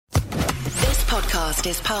podcast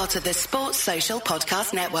is part of the Sports Social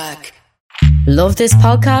Podcast Network. Love this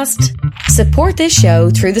podcast? Support this show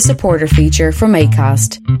through the supporter feature from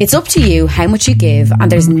Acast. It's up to you how much you give and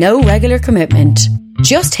there's no regular commitment.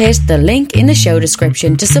 Just hit the link in the show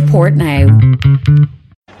description to support now.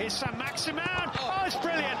 Here's Sam Maximan. Oh, it's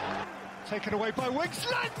brilliant. Taken away by Wicks.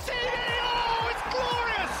 Lantini. Oh, it's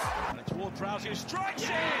glorious. And it's Ward-Prowse who strikes it.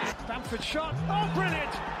 Bamford shot. Oh,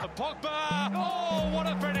 brilliant. And Pogba. Oh, what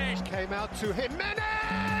a finish. Came out to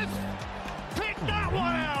Jimenez. Picked that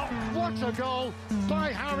one out. What a goal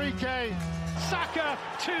by Harry Kane. Saka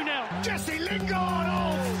 2-0. Jesse Lingard.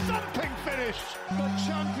 Oh, thumping finish. The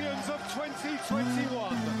champions of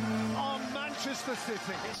 2021 are Manchester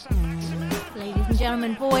City. It's Sam Maximan. Ladies and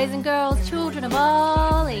gentlemen, boys and girls, children of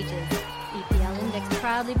all ages, EPL Index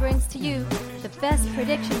proudly brings to you the best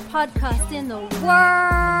prediction podcast in the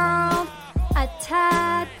world, A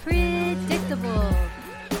Tad Predictable,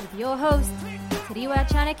 with your host, Tariwa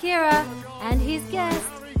Chanakira, and his guest,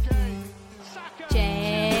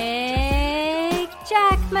 Jake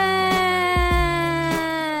Jackman.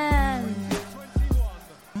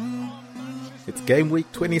 It's game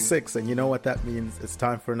week 26, and you know what that means. It's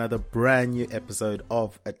time for another brand new episode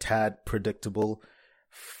of A Tad Predictable.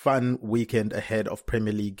 Fun weekend ahead of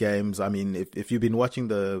Premier League games. I mean, if you've been watching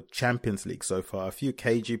the Champions League so far, a few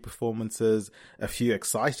cagey performances, a few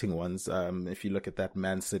exciting ones. If you look at that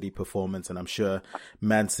Man City performance, and I'm sure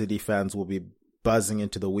Man City fans will be buzzing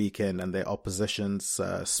into the weekend, and their opposition's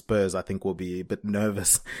Spurs, I think, will be a bit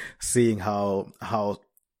nervous seeing how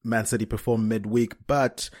Man City perform midweek.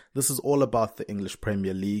 But this is all about the English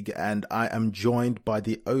Premier League, and I am joined by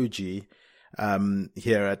the OG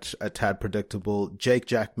here at A Tad Predictable, Jake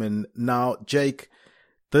Jackman. Now, Jake,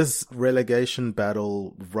 this relegation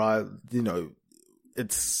battle, you know,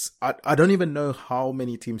 it's I don't even know how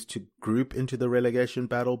many teams to group into the relegation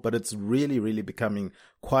battle, but it's really, really becoming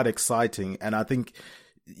quite exciting. And I think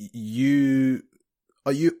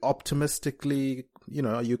are you optimistically, you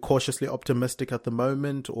know, are you cautiously optimistic at the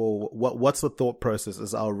moment, or what's the thought process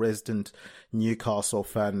as our resident Newcastle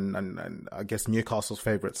fan and I guess Newcastle's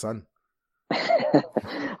favourite son?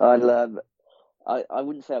 I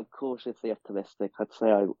wouldn't say I'm cautiously optimistic. I'd say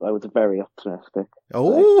I was very optimistic.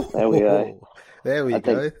 Oh, so, there we go. There we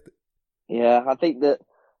go. Yeah, I think that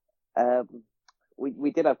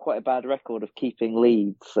we did have quite a bad record of keeping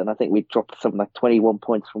leads, and I think we dropped something like 21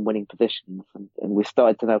 points from winning positions, and we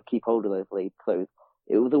started to now keep hold of those leads. So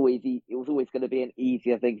it was always going to be an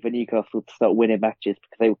easier thing for Newcastle to start winning matches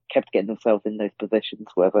because they kept getting themselves in those positions.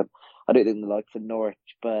 Whereas I don't think the likes of Norwich,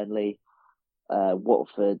 Burnley,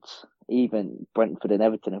 Watford, even Brentford and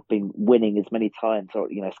Everton have been winning as many times, or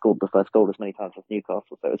scored the first goal as many times as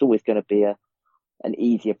Newcastle. So it's always going to be an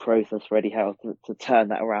easier process for Eddie Howe to turn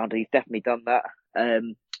that around. And he's definitely done that.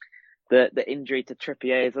 The injury to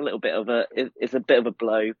Trippier is a bit of a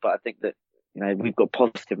blow, but I think that we've got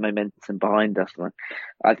positive momentum behind us. And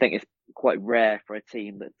I think it's quite rare for a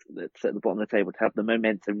team that's at the bottom of the table to have the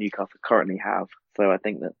momentum Newcastle currently have. So I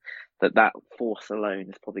think that force alone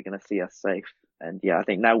is probably going to see us safe. And yeah, I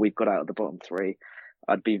think now we've got out of the bottom three,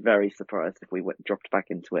 I'd be very surprised if we dropped back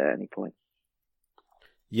into it at any point.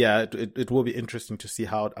 Yeah, it will be interesting to see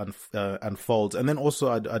how it unfolds. And then also,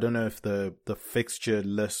 I don't know if the fixture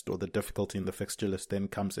list or the difficulty in the fixture list then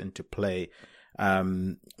comes into play.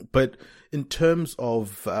 But in terms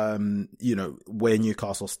of, where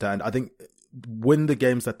Newcastle stand, I think win the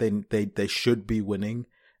games that they should be winning,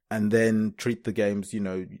 and then treat the games,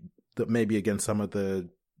 that maybe against some of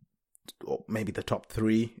or maybe the top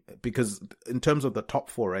three, because in terms of the top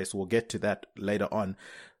four race, we'll get to that later on.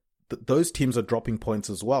 Those teams are dropping points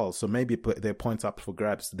as well, so maybe their points up for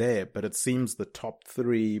grabs there, but it seems the top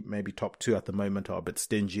three, maybe top two at the moment, are a bit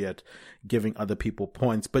stingy at giving other people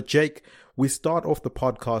points. But Jake, we start off the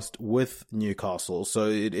podcast with Newcastle, so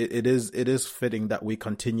it is fitting that we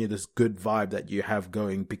continue this good vibe that you have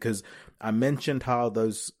going, because I mentioned how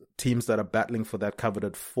those teams that are battling for that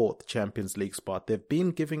coveted fourth Champions League spot, they've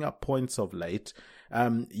been giving up points of late.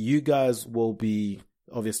 You guys will be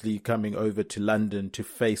obviously coming over to London to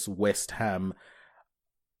face West Ham.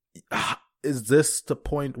 Is this the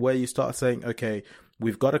point where you start saying, okay,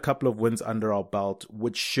 we've got a couple of wins under our belt,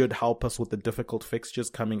 which should help us with the difficult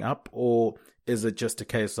fixtures coming up? Or is it just a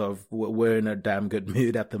case of we're in a damn good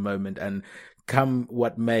mood at the moment, and come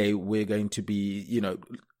what may, we're going to be,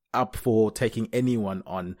 up for taking anyone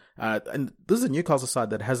on? And this is a Newcastle side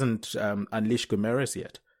that hasn't unleashed Gomeres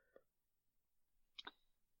yet.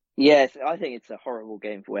 Yes, I think it's a horrible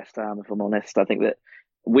game for West Ham, if I'm honest. I think that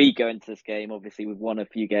we go into this game, obviously we've won a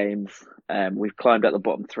few games, we've climbed out the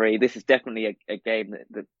bottom three. This is definitely a game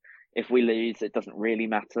that if we lose, it doesn't really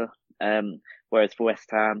matter. Whereas for West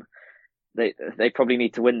Ham, they probably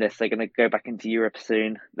need to win this. They're going to go back into Europe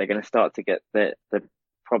soon. They're going to start to get the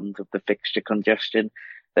problems of the fixture congestion.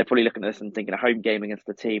 They're probably looking at this and thinking a home game against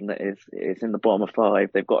a team that is in the bottom of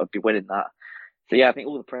 5. They've got to be winning that. So yeah, I think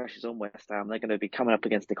all the pressure's on West Ham. They're going to be coming up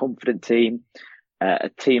against a confident team, a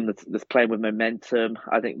team that's playing with momentum.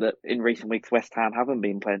 I think that in recent weeks West Ham haven't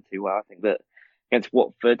been playing too well. I think that against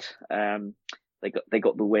Watford, they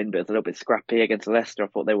got the win, but it was a little bit scrappy. Against Leicester, I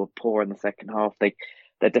thought they were poor in the second half.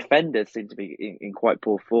 Their defenders seem to be in quite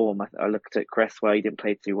poor form. I looked at Cresswell; he didn't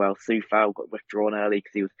play too well. Soufal got withdrawn early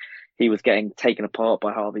because he was getting taken apart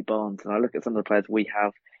by Harvey Barnes. And I look at some of the players we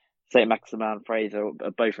have. Saint-Maximin, Fraser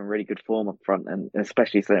are both in really good form up front, and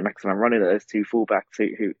especially Saint-Maximin running at those two fullbacks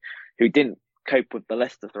who didn't cope with the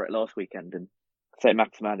Leicester threat last weekend. And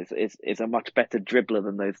Saint-Maximin is a much better dribbler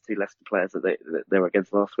than those two Leicester players that they were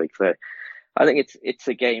against last week. So I think it's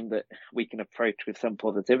a game that we can approach with some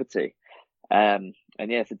positivity. And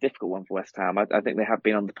yeah, it's a difficult one for West Ham. I think they have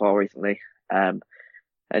been on the par recently. And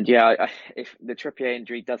yeah, if the Trippier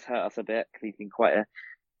injury does hurt us a bit, because he's been quite a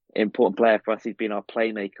important player for us. He's been our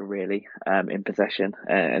playmaker really in possession,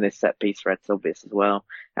 and his set piece threat's obvious as well,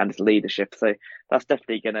 and his leadership. So that's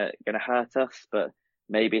definitely gonna hurt us. But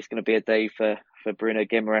maybe it's gonna be a day for Bruno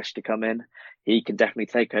Guimaraes to come in. He can definitely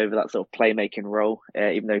take over that sort of playmaking role,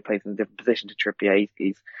 even though he plays in a different position to Trippier.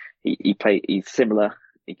 He's similar.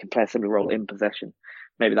 He can play a similar role in possession.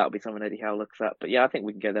 Maybe that'll be something Eddie Howe looks at. But yeah, I think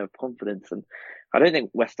we can go there with confidence. And I don't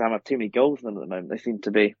think West Ham have too many goals in them at the moment. They seem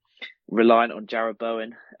to be reliant on Jarrod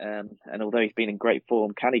Bowen. And although he's been in great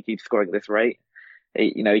form, can he keep scoring at this rate?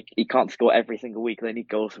 He can't score every single week. They need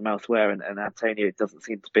goals from elsewhere. And Antonio doesn't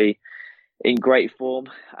seem to be in great form.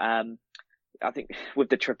 I think with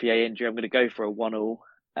the Trippier injury, I'm going to go for a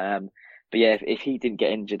 1-1. But yeah, if he didn't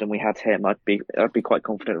get injured and we had him, I'd be quite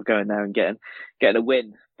confident of going there and getting a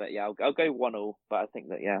win. But yeah, I'll go 1-1. But I think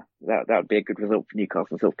that would be a good result for Newcastle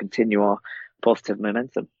and sort of continue our positive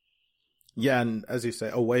momentum. Yeah, and as you say,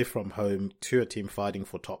 away from home to a team fighting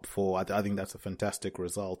for top 4, I think that's a fantastic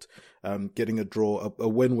result. Getting a draw, a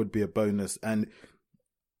win would be a bonus, and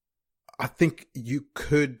I think you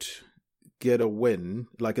could get a win.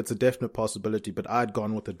 Like, it's a definite possibility, but I'd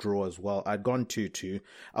gone with a draw as well. I'd gone 2-2.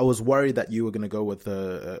 I was worried that you were going to go with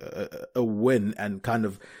a win and kind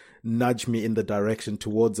of nudge me in the direction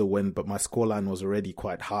towards a win, but my scoreline was already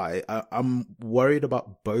quite high. I'm worried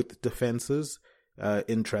about both defenses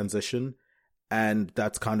in transition, and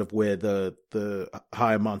that's kind of where the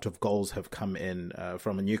high amount of goals have come in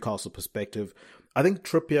from a Newcastle perspective. I think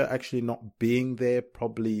Trippier actually not being there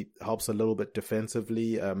probably helps a little bit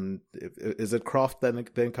defensively. Is it Kraft then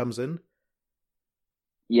comes in?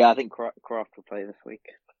 Yeah, I think Kraft will play this week.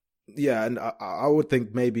 Yeah, and I would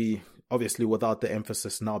think maybe, obviously without the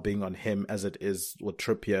emphasis now being on him as it is with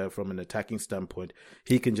Trippier from an attacking standpoint,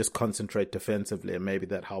 he can just concentrate defensively and maybe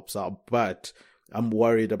that helps out. But I'm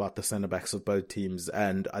worried about the centre-backs of both teams,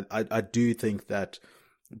 and I do think that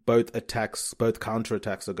both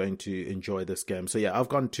counter-attacks are going to enjoy this game. So yeah, I've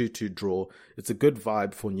gone 2-2 draw. It's a good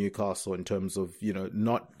vibe for Newcastle in terms of,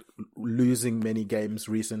 not losing many games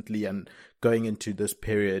recently and going into this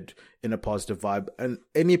period in a positive vibe. And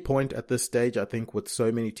any point at this stage, I think with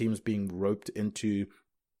so many teams being roped into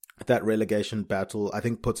that relegation battle, I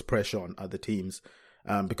think puts pressure on other teams.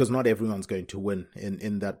 Because not everyone's going to win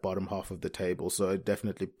in that bottom half of the table. So it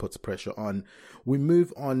definitely puts pressure on. We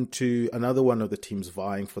move on to another one of the teams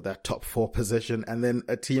vying for that top 4 position, and then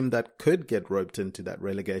a team that could get roped into that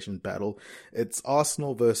relegation battle. It's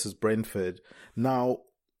Arsenal versus Brentford. Now,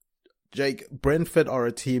 Jake, Brentford are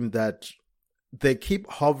a team that they keep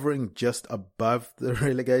hovering just above the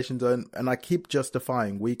relegation zone, and I keep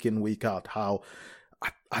justifying week in, week out how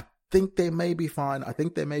I think they may be fine.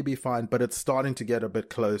 But it's starting to get a bit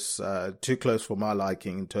close, too close for my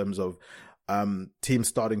liking in terms of teams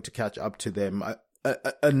starting to catch up to them.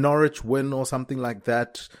 A Norwich win or something like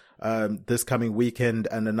that this coming weekend,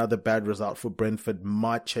 and another bad result for Brentford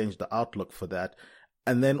might change the outlook for that.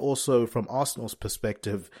 And then also from Arsenal's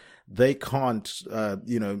perspective, they can't,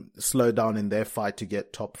 slow down in their fight to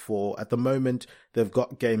get top 4. At the moment, they've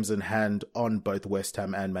got games in hand on both West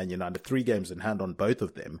Ham and Man United, 3 games in hand on both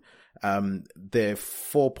of them. They're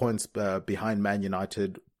 4 points behind Man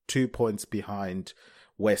United, 2 points behind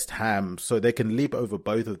West Ham. So they can leap over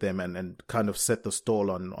both of them and kind of set the stall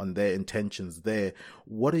on their intentions there.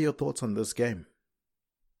 What are your thoughts on this game?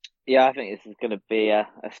 Yeah, I think this is going to be a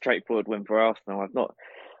straightforward win for Arsenal.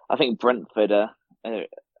 I think Brentford are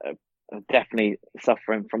definitely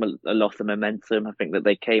suffering from a loss of momentum. I think that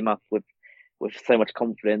they came up with so much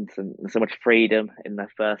confidence and so much freedom in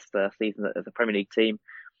their first season as a Premier League team.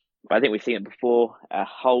 But I think we've seen it before.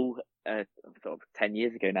 Hull, sort of 10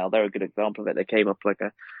 years ago now, they're a good example of it. They came up like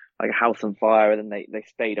a house on fire, and then they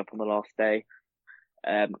stayed up on the last day.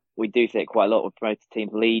 We do see it quite a lot with promoted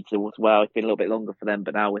teams. Leeds as well. It's been a little bit longer for them,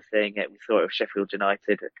 but now we're seeing it. We saw it with Sheffield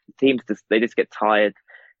United. Teams they just get tired,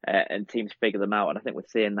 and teams figure them out. And I think we're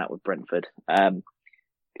seeing that with Brentford.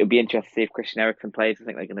 It'll be interesting to see if Christian Eriksen plays. I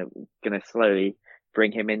think they're going to slowly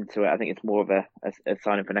bring him into it. I think it's more of a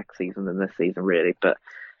signing for next season than this season, really. But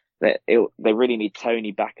they really need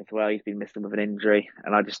Tony back as well. He's been missing with an injury,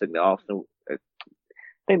 and I just think that Arsenal. I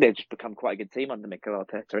think they've just become quite a good team under Mikel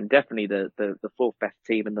Arteta, and definitely the fourth best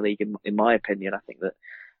team in the league, in my opinion. I think that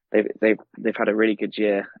they've had a really good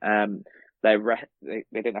year. They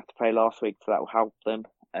didn't have to play last week, so that will help them.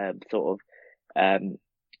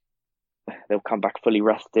 They'll come back fully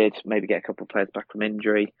rested, maybe get a couple of players back from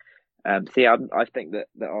injury. I think that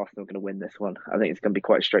Arsenal are going to win this one. I think it's going to be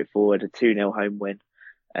quite straightforward, a 2-0 home win,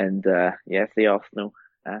 and see Arsenal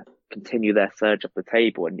continue their surge up the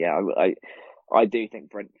table. And I do think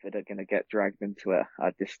Brentford are going to get dragged into it.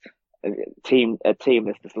 A team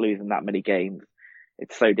that's just losing that many games,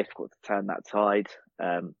 it's so difficult to turn that tide.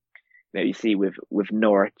 You see with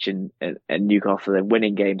Norwich and Newcastle, they're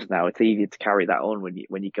winning games now. It's easier to carry that on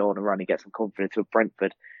when you go on a run and get some confidence. With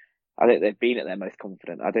Brentford, I think they've been at their most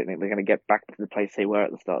confident. I don't think they're going to get back to the place they were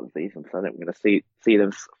at the start of the season. So I think we're going to see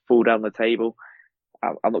them fall down the table.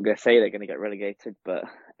 I'm not going to say they're going to get relegated, but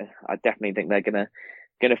I definitely think they're going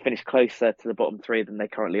to finish closer to the bottom three than they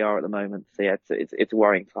currently are at the moment. So yeah, it's a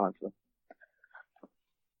worrying time for them.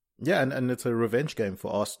 Yeah, and it's a revenge game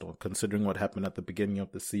for Arsenal, considering what happened at the beginning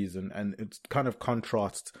of the season. And it kind of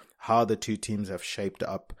contrasts how the two teams have shaped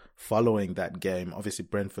up following that game. Obviously,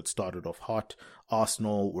 Brentford started off hot.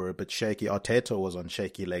 Arsenal were a bit shaky. Arteta was on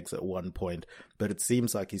shaky legs at one point, but it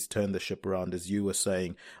seems like he's turned the ship around, as you were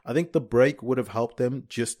saying. I think the break would have helped them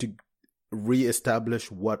just to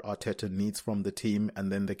re-establish what Arteta needs from the team,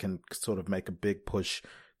 and then they can sort of make a big push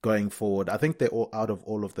going forward. I think they're all out of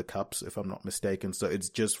all of the cups, if I'm not mistaken. So it's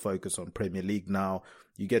just focused on Premier League now.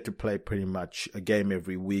 You get to play pretty much a game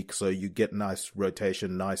every week. So you get nice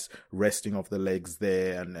rotation, nice resting of the legs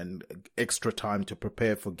there, and extra time to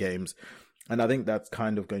prepare for games. And I think that's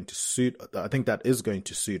kind of going to suit, I think that is going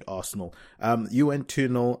to suit Arsenal. You went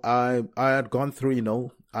 2-0. I had gone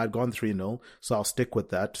 3-0. So I'll stick with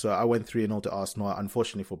that. So I went 3-0 to Arsenal.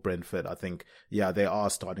 Unfortunately for Brentford, I think, they are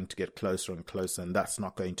starting to get closer and closer, and that's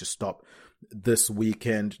not going to stop this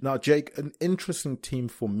weekend. Now, Jake, an interesting team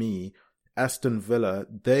for me, Aston Villa,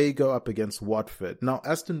 they go up against Watford. Now,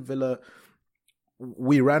 Aston Villa,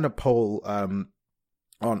 we ran a poll,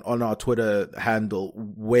 on our Twitter handle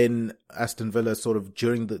when Aston Villa sort of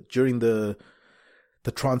during the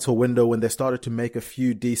transfer window, when they started to make a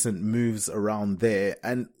few decent moves around there.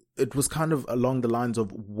 And it was kind of along the lines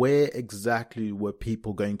of where exactly were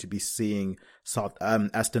people going to be seeing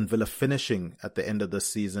Aston Villa finishing at the end of the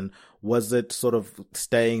season? Was it sort of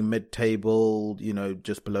staying mid-table,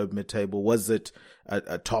 just below mid-table? Was it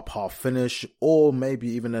a top half finish, or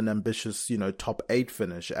maybe even an ambitious, top 8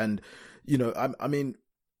 finish? And, I mean,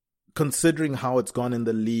 considering how it's gone in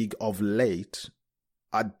the league of late,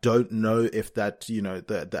 I don't know if that,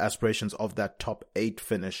 the aspirations of that top 8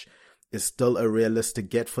 finish is still a realistic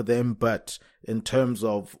get for them. But in terms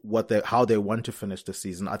of how they want to finish the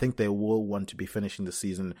season, I think they will want to be finishing the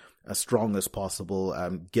season as strong as possible,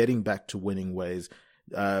 getting back to winning ways.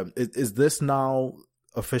 Is this now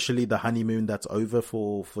officially the honeymoon that's over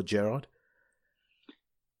for Gerrard?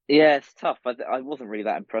 Yeah, it's tough. I wasn't really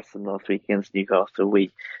that impressed with last week against Newcastle.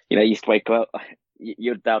 We, used to wake up,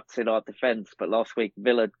 you're doubting our defence, but last week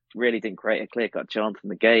Villa really didn't create a clear-cut chance in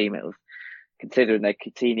the game. It was, considering that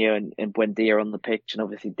Coutinho and Buendia on the pitch, and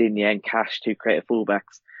obviously Digne and Cash, two creative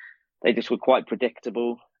fullbacks, they just were quite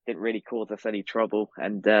predictable. Didn't really cause us any trouble,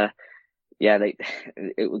 and it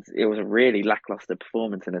was a really lacklustre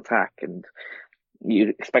performance in attack, and you'd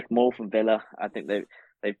expect more from Villa. I think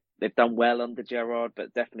they've done well under Gerrard,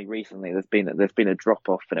 but definitely recently there's been a drop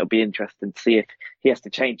off, and it'll be interesting to see if he has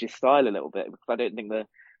to change his style a little bit, because I don't think the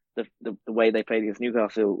way they played against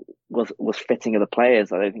Newcastle was fitting of the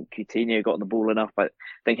players. I don't think Coutinho got on the ball enough. I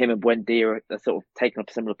think him and Buendia are sort of taking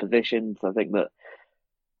up similar positions. I think that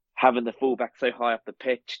having the fullback so high up the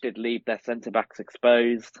pitch did leave their centre backs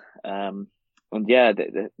exposed. The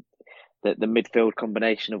midfield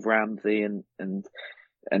combination of Ramsey and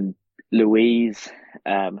Louise,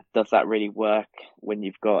 does that really work when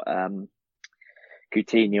you've got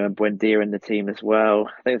Coutinho and Buendia in the team as well?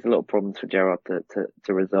 I think there's a lot of problems for Gerrard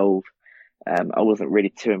to resolve. I wasn't really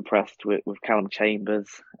too impressed with Callum Chambers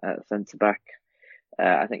at centre back.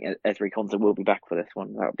 I think Ezri Konsa will be back for this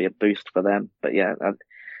one. That would be a boost for them. But yeah,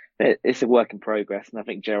 it's a work in progress, and I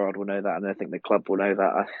think Gerrard will know that, and I think the club will know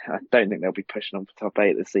that. I don't think they'll be pushing on for top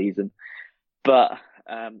 8 this season, but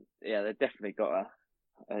they've definitely got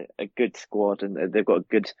a good squad, and they've got a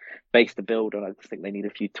good base to build on. I just think they need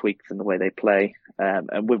a few tweaks in the way they play,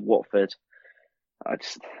 and with Watford, I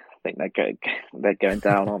just think they're going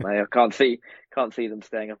down, aren't they? I can't see them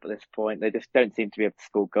staying up at this point. They just don't seem to be able to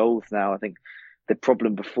score goals now. I think the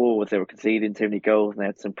problem before was they were conceding too many goals, and they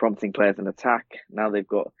had some promising players in attack. Now they've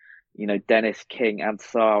got, Dennis, King and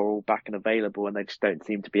Sarr all back and available, and they just don't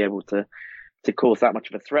seem to be able to cause that much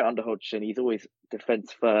of a threat under Hodgson. He's always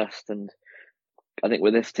defence first, and I think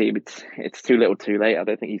with this team, it's too little too late. I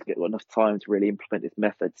don't think he's got enough time to really implement his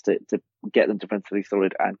methods to get them defensively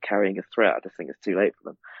solid and carrying a threat. I just think it's too late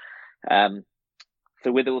for them.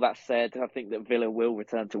 So with all that said, I think that Villa will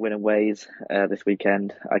return to winning ways this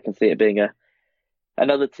weekend. I can see it being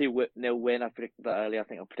another 2-0 win. I predicted that earlier. I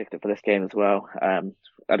think I'll predict it for this game as well.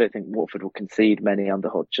 I don't think Watford will concede many under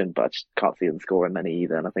Hodgson, but I just can't see them scoring many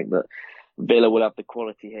either. And I think that Villa will have the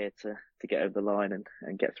quality here to get over the line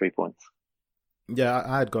and get 3 points. Yeah,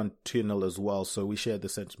 I had gone 2-0 as well, so we shared the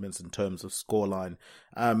sentiments in terms of scoreline.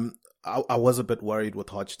 I was a bit worried with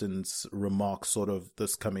Hodgson's remarks sort of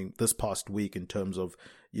this past week in terms of,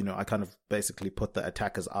 I kind of basically put the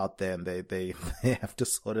attackers out there and they have to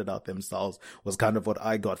sort it out themselves, was kind of what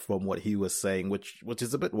I got from what he was saying, which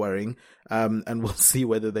is a bit worrying. And we'll see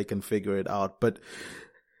whether they can figure it out. But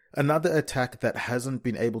another attack that hasn't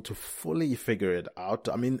been able to fully figure it out.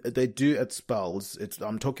 I mean, they do at spells.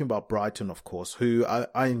 I'm talking about Brighton, of course, who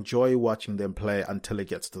I enjoy watching them play until it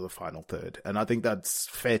gets to the final third. And I think that's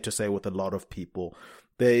fair to say with a lot of people.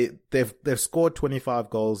 They've scored 25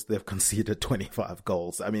 goals. They've conceded 25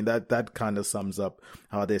 goals. I mean, that kind of sums up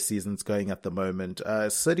how their season's going at the moment.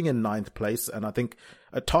 Sitting in 9th place, and I think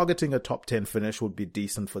targeting a top 10 finish would be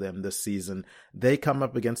decent for them this season. They come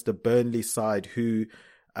up against a Burnley side who,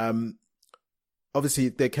 obviously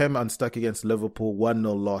they came unstuck against Liverpool,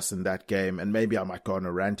 1-0 loss in that game, and maybe I might go on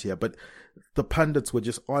a rant here, but the pundits were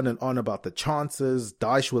just on and on about the chances.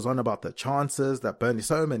 Dyche was on about the chances that Burnley,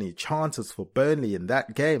 so many chances for Burnley in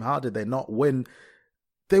that game. How did they not win?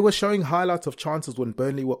 They were showing highlights of chances when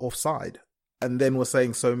Burnley were offside, and then were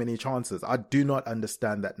saying so many chances. I do not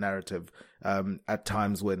understand that narrative at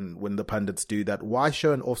times when the pundits do that. Why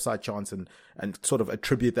show an offside chance and sort of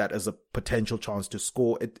attribute that as a potential chance to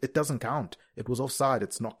score? It doesn't count. It was offside.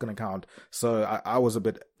 It's not going to count. So I was a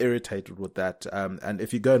bit irritated with that. And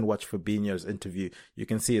if you go and watch Fabinho's interview, you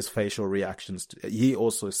can see his facial reactions. He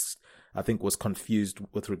also, I think, was confused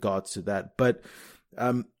with regards to that. But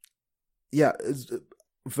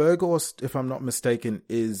Weghorst, if I'm not mistaken,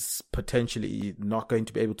 is potentially not going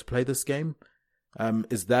to be able to play this game.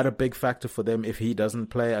 Is that a big factor for them if he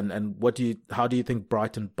doesn't play? And how do you think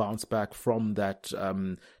Brighton bounce back from that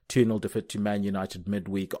 2-0 defeat to Man United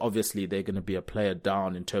midweek? Obviously, they're going to be a player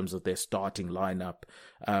down in terms of their starting lineup.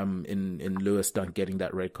 In Lewis Dunk getting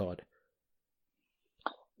that red card.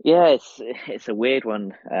 Yeah, it's a weird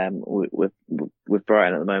one with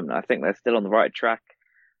Brighton at the moment. I think they're still on the right track,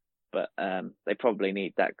 but they probably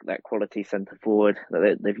need that quality centre forward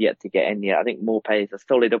that they've yet to get in yet. I think Maupay's a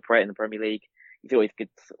solid operator in the Premier League. He's always good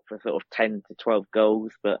for sort of 10 to 12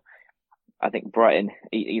 goals, but I think Brighton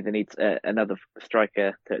either needs another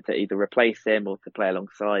striker to either replace him or to play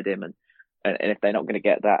alongside him. And if they're not going to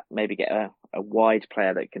get that, maybe get a wide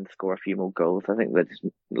player that can score a few more goals. I think they're just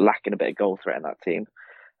lacking a bit of goal threat in that team.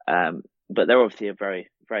 But they're obviously a very,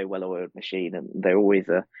 very well-oiled machine, and they're always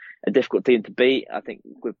a difficult team to beat. I think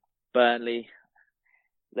with Burnley,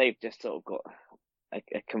 they've just sort of got a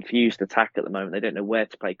confused attack at the moment. They don't know where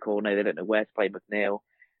to play Cornet. They don't know where to play McNeil.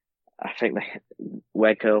 I think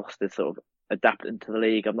Weghorst is sort of adapting to the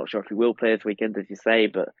league. I'm not sure if he will play this weekend, as you say,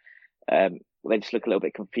 but they just look a little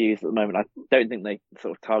bit confused at the moment. I don't think they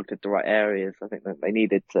sort of targeted the right areas. I think that they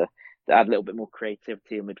needed to add a little bit more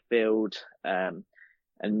creativity in midfield, and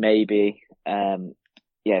maybe,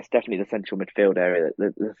 it's definitely the central midfield area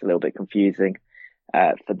that's a little bit confusing.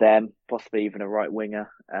 For them, possibly even a right winger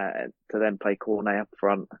to then play Cornet up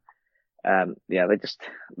front. They just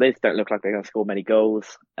don't look like they're going to score many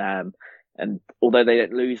goals. And although they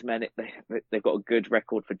don't lose many, they've got a good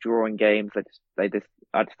record for drawing games. I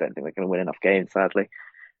just don't think they're going to win enough games, sadly.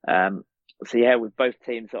 With both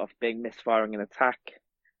teams sort of being misfiring in attack,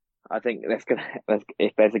 I think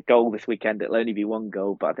if there's a goal this weekend, it'll only be one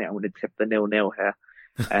goal. But I think I'm going to tip the 0-0 here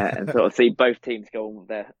and sort of see both teams go on with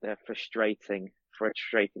their frustrating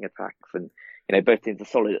attacks, and both teams are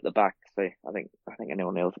solid at the back, so I think a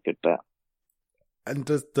 0-0 is a good bet. And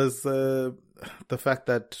does the fact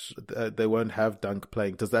that they won't have Dunk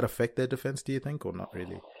playing, does that affect their defense, do you think, or not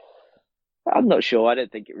really? I'm not sure. I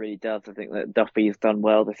don't think it really does. I think that Duffy's done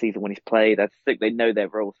well this season when he's played. I think they know their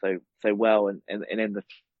role so well, and in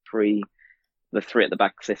three the three at the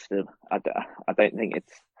back system, I don't think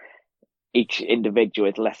it's each individual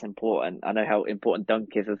is less important. I know how important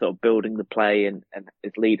Dunk is as sort of building the play and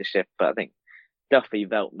his leadership, but I think Duffy,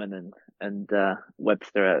 Veltman, and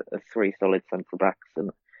Webster are three solid centre backs,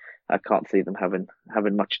 and I can't see them having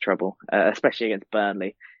much trouble, especially against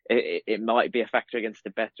Burnley. It might be a factor against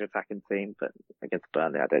a better attacking team, but against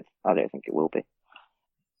Burnley, I don't think it will be.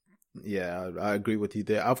 Yeah, I agree with you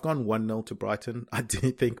there. I've gone 1-0 to Brighton. I do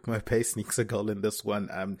think Mopé sneaks a goal in this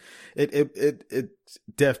one. It's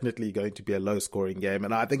definitely going to be a low scoring game,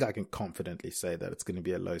 and I think I can confidently say that it's going to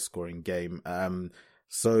be a low scoring game.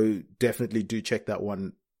 So definitely do check that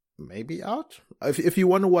one maybe out. If you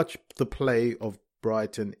want to watch the play of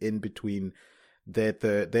Brighton in between their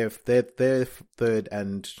third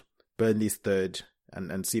and Burnley's third,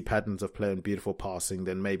 and see patterns of play and beautiful passing,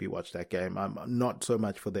 then maybe watch that game. I'm not so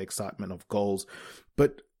much for the excitement of goals,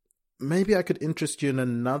 but maybe I could interest you in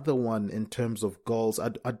another one in terms of goals.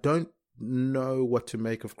 I don't know what to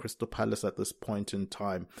make of Crystal Palace at this point in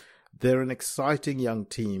time. They're an exciting young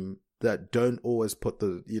team that don't always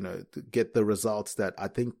get the results that I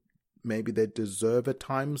think maybe they deserve at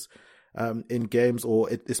times in games, or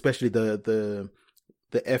especially the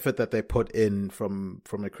effort that they put in from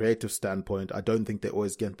a creative standpoint. I don't think they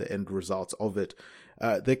always get the end results of it.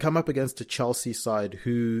 They come up against a Chelsea side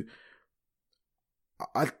who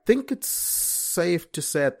I think it's safe to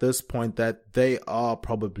say at this point that they are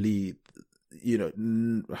probably,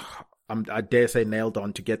 I dare say nailed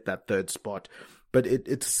on to get that third spot. But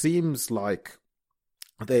it seems like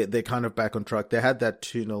they're kind of back on track. They had that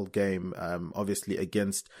 2-0 game, obviously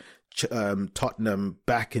against Tottenham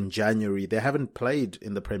back in January. They haven't played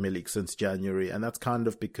in the Premier League since January, and that's kind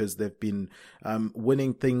of because they've been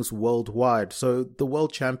winning things worldwide. So the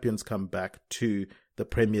world champions come back to the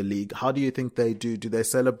Premier League. How do you think they do? Do they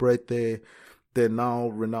celebrate their now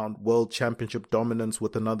renowned world championship dominance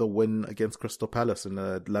with another win against Crystal Palace in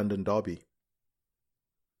a London derby?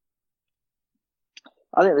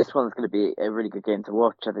 I think this one's going to be a really good game to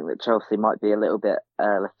watch. I think that Chelsea might be a little bit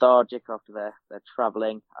lethargic after their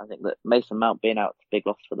travelling. I think that Mason Mount being out is a big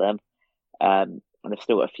loss for them. And they've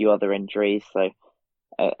still got a few other injuries. So,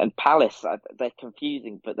 and Palace, they're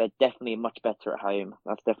confusing, but they're definitely much better at home.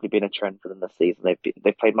 That's definitely been a trend for them this season.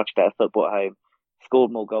 They've played much better football at home,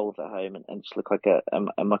 scored more goals at home, and just look like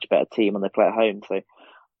a much better team when they play at home. So,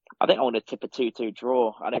 I think I want to tip a 2-2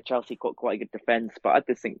 draw. I know Chelsea got quite a good defence, but I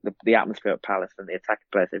just think the atmosphere at Palace and the attacking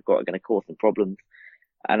players they've got are going to cause some problems.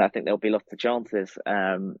 And I think there'll be lots of chances,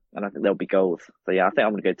 and I think there'll be goals. So yeah, I think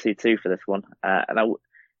I'm going to go 2-2 for this one. And I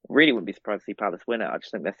really wouldn't be surprised to see Palace win it. I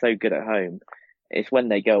just think they're so good at home. It's when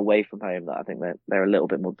they go away from home that I think they're a little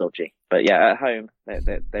bit more dodgy. But yeah, at home,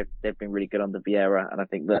 they've been really good under Vieira, and I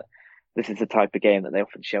think that this is the type of game that they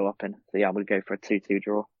often show up in. So yeah, I'm going to go for a 2-2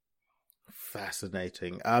 draw.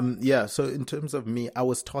 Fascinating. So in terms of me, I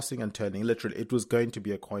was tossing and turning. Literally, it was going to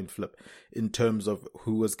be a coin flip in terms of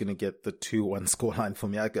who was going to get the 2-1 scoreline for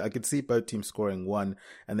me. I could see both teams scoring one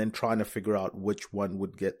and then trying to figure out which one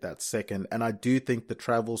would get that second. And I do think the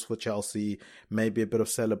travels for Chelsea, maybe a bit of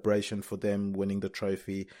celebration for them winning the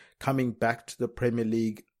trophy, coming back to the Premier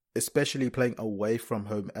League, especially playing away from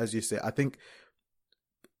home, as you say. I think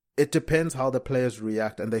it depends how the players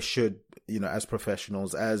react, and they should, as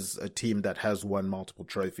professionals, as a team that has won multiple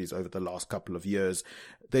trophies over the last couple of years,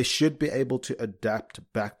 they should be able to adapt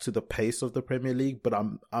back to the pace of the Premier League. But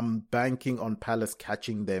I'm banking on Palace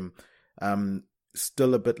catching them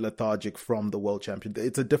still a bit lethargic from the world champion.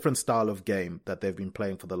 It's a different style of game that they've been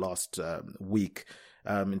playing for the last week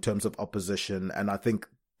in terms of opposition, and I think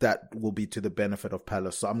that will be to the benefit of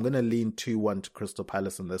Palace. So I'm going to lean 2-1 to Crystal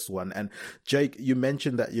Palace in this one. And Jake, you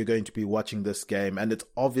mentioned that you're going to be watching this game, and it's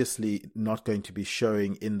obviously not going to be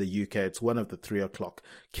showing in the UK. It's one of the 3:00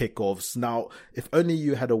 kickoffs. Now, if only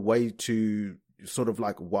you had a way to sort of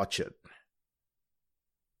like watch it.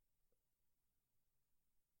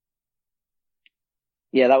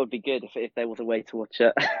 Yeah, that would be good if there was a way to watch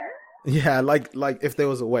it. Yeah, like if there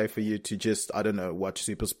was a way for you to just, I don't know, watch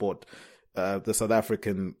SuperSport, the South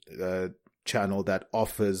African channel that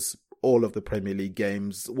offers all of the Premier League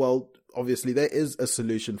games. Well, obviously there is a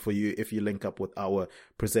solution for you if you link up with our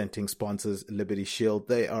presenting sponsors, Liberty Shield.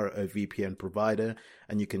 They are a VPN provider,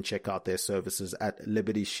 and you can check out their services at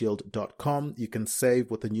libertyshield.com. You can save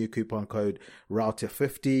with the new coupon code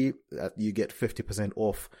ROUTER50. You get 50%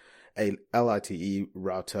 off a LTE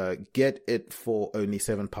router. Get it for only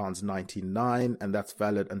 £7.99, and that's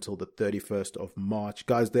valid until the 31st of March.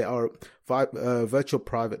 Guys, they are virtual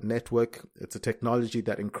private network. It's a technology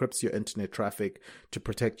that encrypts your internet traffic to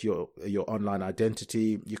protect your online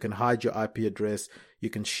identity. You can hide your IP address. You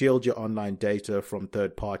can shield your online data from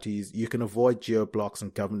third parties. You can avoid geo-blocks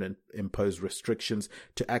and government-imposed restrictions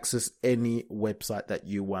to access any website that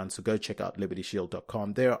you want. So go check out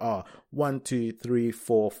libertyshield.com. There are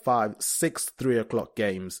 6 3 o'clock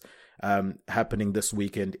games happening this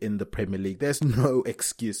weekend in the Premier League. There's no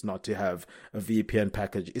excuse not to have a VPN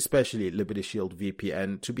package, especially Liberty Shield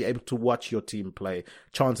VPN, to be able to watch your team play.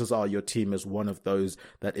 Chances are your team is one of those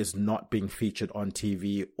that is not being featured on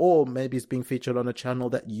TV, or maybe it's being featured on a channel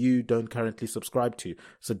that you don't currently subscribe to.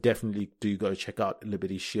 So definitely do go check out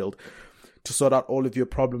Liberty Shield to sort out all of your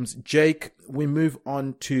problems. Jake, we move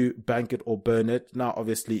on to Bank It or Burn It. Now,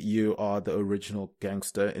 obviously, you are the original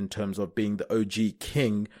gangster in terms of being the OG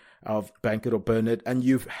king of Bank It or Burn It, and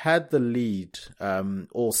you've had the lead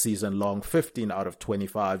all season long, 15 out of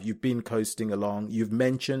 25. You've been coasting along. You've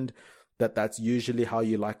mentioned that that's usually how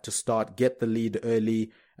you like to start, get the lead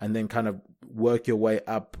early and then kind of work your way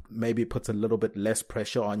up. Maybe puts a little bit less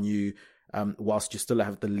pressure on you whilst you still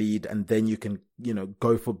have the lead, and then you can,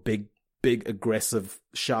 go for big aggressive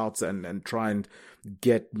shouts and try and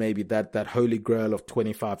get maybe that holy grail of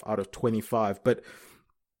 25 out of 25. But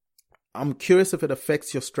I'm curious if it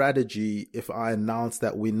affects your strategy if I announce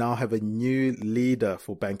that we now have a new leader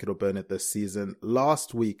for Bank It or Burn It this season.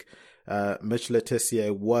 Last week, Mitch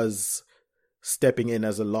Letizia was stepping in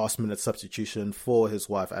as a last-minute substitution for his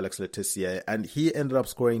wife, Alex Letizia, and he ended up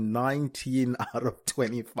scoring 19 out of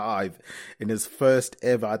 25 in his first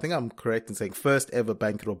ever, I think I'm correct in saying first ever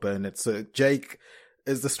Bank It or Burn It. So, Jake,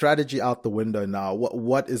 is the strategy out the window now?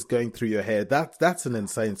 What is going through your head? That's an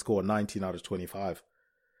insane score, 19 out of 25.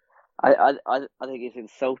 I think it's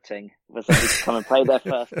insulting for somebody to come and play their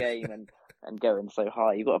first game and go in so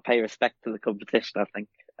high. You've got to pay respect to the competition, I think.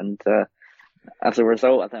 And as a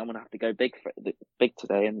result, I think I'm going to have to go big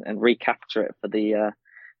today and recapture it for the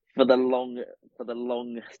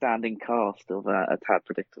long standing cast of a tad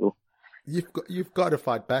predictable. You've got to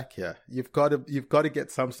fight back here. You've got to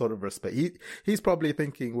get some sort of respect. He's probably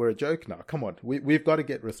thinking we're a joke now. Come on, we've got to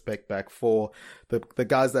get respect back for the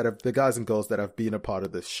guys and girls that have been a part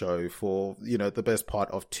of this show for the best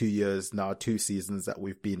part of 2 years now, 2 seasons that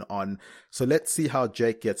we've been on. So let's see how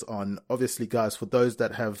Jake gets on. Obviously, guys, for those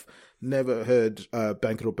that have never heard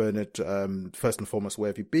Bank It or Burn It, first and foremost, where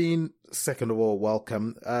have you been? Second of all,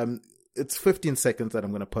 welcome. It's 15 seconds that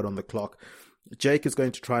I'm going to put on the clock. Jake is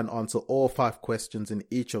going to try and answer all 5 questions in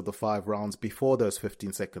each of the 5 rounds before those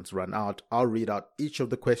 15 seconds run out. I'll read out each of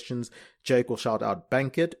the questions. Jake will shout out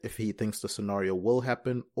Bank It if he thinks the scenario will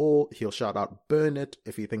happen, or he'll shout out Burn It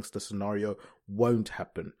if he thinks the scenario won't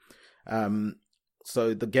happen.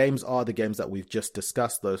 So the games are the games that we've just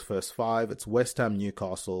discussed, those first 5. It's West Ham,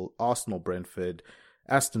 Newcastle, Arsenal, Brentford,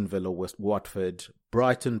 Aston Villa, Watford,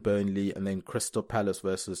 Brighton, Burnley, and then Crystal Palace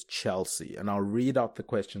versus Chelsea. And I'll read out the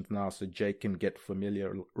questions now so Jake can get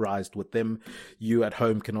familiarized with them. You at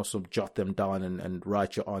home can also jot them down and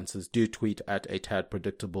write your answers. Do tweet at a tad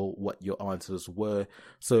predictable what your answers were.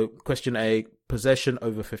 So question A, possession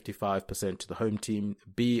over 55% to the home team.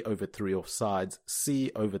 B, over 3 offsides.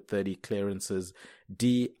 C, over 30 clearances.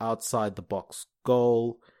 D, outside the box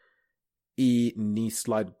goal. E, knee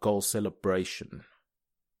slide goal celebration.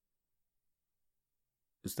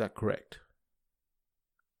 Is that correct?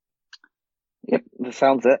 Yep, that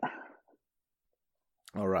sounds it.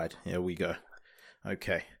 All right, here we go.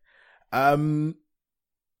 Okay. Are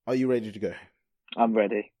you ready to go? I'm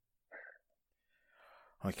ready.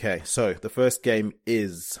 Okay, so the first game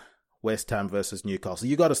is West Ham versus Newcastle.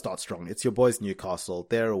 You got to start strong. It's your boys Newcastle.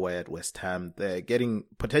 They're away at West Ham. They're getting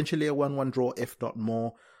potentially a 1-1 draw, if not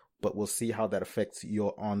more, but we'll see how that affects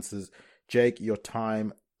your answers. Jake, your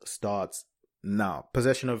time starts now.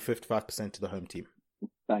 Possession over 55% to the home team.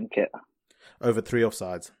 Bank it. Over 3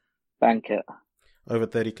 offsides. Bank it. Over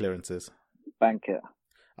 30 clearances. Bank it.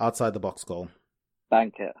 Outside the box goal.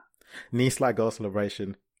 Bank it. Knee slide goal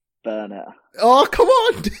celebration. Burn it. Oh, come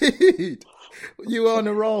on, dude. You were on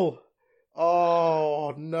a roll.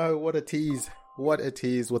 Oh, no. What a tease. What a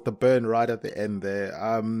tease with the burn right at the end there.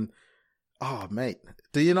 Oh, mate.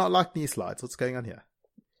 Do you not like knee slides? What's going on here?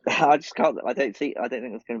 I just can't. I don't think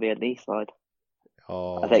there's going to be a knee slide.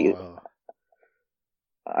 Oh,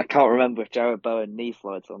 I can't remember if Jared Bowen knee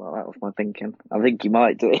slides or not. That was my thinking. I think he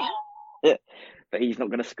might do it, but he's not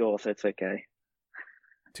going to score, so it's okay.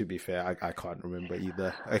 To be fair, I can't remember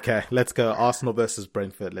either. Okay, let's go. Arsenal versus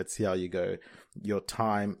Brentford. Let's see how you go. Your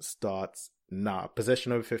time starts now.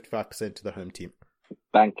 Possession over 55% to the home team.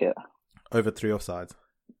 Bank it. Over 3 offsides.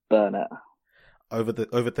 Burn it.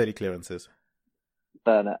 Over 30 clearances.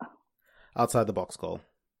 Burn it. Outside the box goal.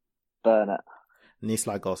 Burn it. Knee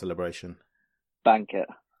slide goal celebration. Bank it.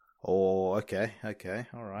 Oh, okay,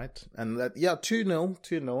 all right. And that,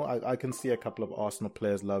 2-0. I can see a couple of Arsenal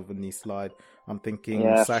players love a knee slide. I'm thinking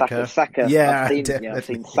Saka. Yeah, definitely. I've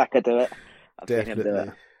seen Saka do it. I've definitely. seen him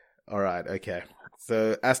do it. All right, okay.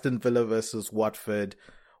 So Aston Villa versus Watford.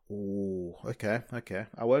 Ooh, okay.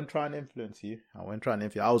 I won't try and influence you.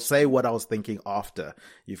 I'll say what I was thinking after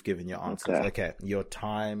you've given your answers. Okay. Your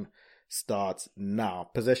time starts now.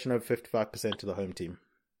 Possession over 55% to the home team.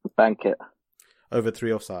 Bank it. Over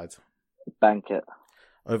 3 offsides. Bank it.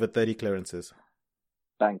 Over 30 clearances.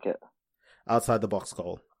 Bank it. Outside the box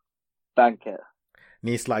goal. Bank it.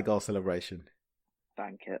 Knee slide goal celebration.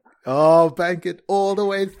 Bank it. Oh, bank it all the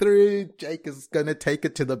way through. Jake is going to take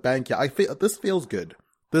it to the bank. Yeah, I feel this feels good.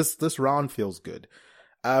 This round feels good.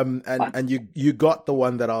 And you got the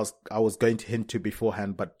one that I was going to hint to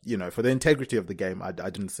beforehand, but for the integrity of the game, I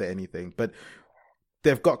didn't say anything. But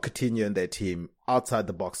they've got Coutinho in their team, outside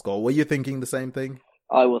the box goal. Were you thinking the same thing?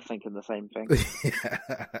 I was thinking the same thing.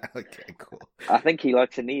 Yeah. Okay, cool. I think he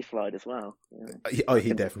likes a knee slide as well. Yeah.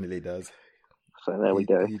 He definitely does. So there we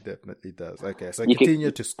go. He definitely does. Okay, so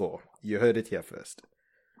Coutinho to score. You heard it here first.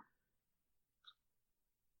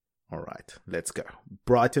 All right, let's go.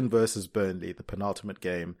 Brighton versus Burnley, the penultimate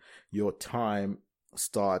game. Your time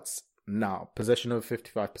starts now. Possession over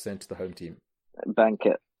 55% to the home team. Bank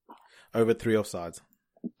it. Over 3 offsides.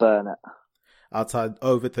 Burn it. Outside,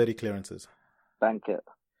 over 30 clearances. Bank it.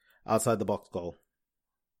 Outside the box goal.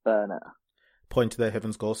 Burn it. Point to their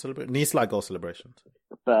heavens goal celebration. Knee slide goal celebrations.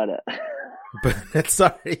 Burn it. Burn it.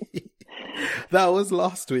 Sorry. That was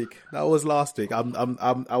last week. I was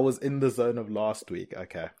in the zone of last week.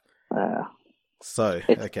 Okay.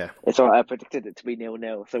 Okay. It's all right. I predicted it to be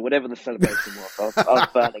 0-0. So whatever the celebration was, I was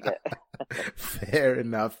burning it. Fair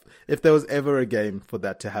enough. If there was ever a game for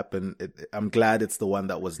that to happen, I'm glad it's the one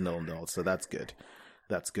that was 0-0. So that's good.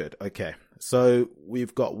 Okay. So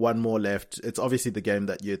we've got one more left. It's obviously the game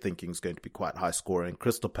that you're thinking is going to be quite high scoring.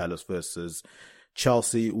 Crystal Palace versus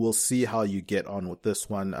Chelsea. We'll see how you get on with this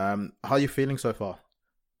one. How are you feeling so far?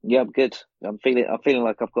 Yeah, I'm good. I'm feeling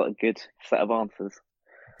like I've got a good set of answers.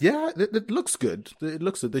 Yeah, it looks good.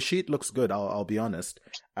 The sheet looks good. I'll be honest.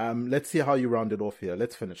 Let's see how you round it off here.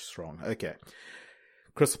 Let's finish strong. Okay.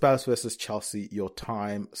 Crystal Palace versus Chelsea. Your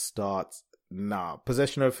time starts now.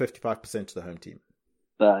 Possession over 55% to the home team.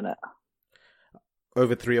 Burn it.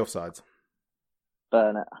 Over 3 offsides.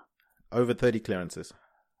 Burn it. Over 30 clearances.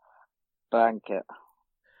 Bank it.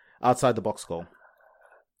 Outside the box goal.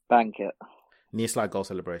 Bank it. Knee slide goal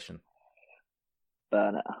celebration.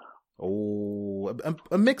 Burn it. Oh,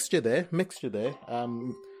 a mixture there.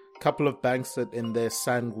 Couple of banks in there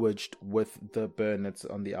sandwiched with the Burnets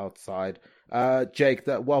on the outside. Jake,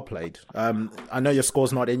 that well played. I know your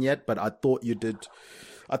score's not in yet, but I thought you did.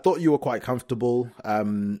 I thought you were quite comfortable.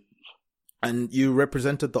 And you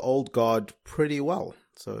represented the old guard pretty well.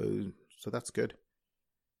 So that's good.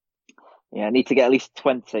 Yeah, I need to get at least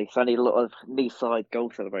 20, so I need a lot of knee side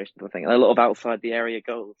goal celebrations, I think, and a lot of outside the area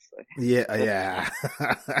goals. So. Yeah.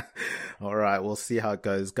 All right, we'll see how it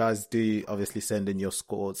goes. Guys, do obviously send in your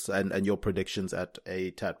scores and your predictions at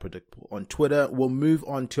 @predictable on Twitter. We'll move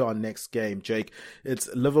on to our next game, Jake. It's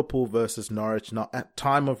Liverpool versus Norwich. Now, at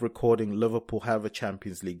time of recording, Liverpool have a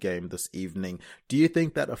Champions League game this evening. Do you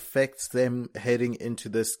think that affects them heading into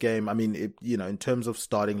this game? I mean, in terms of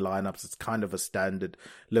starting lineups, it's kind of a standard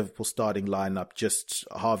Liverpool starting lineup, just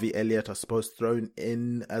Harvey Elliott, I suppose, thrown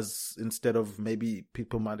in as instead of maybe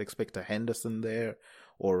people might expect a Henderson there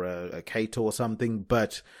or a Keita or something.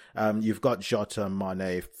 But you've got Jota,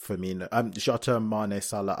 Mane,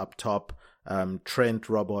 Salah up top, Trent,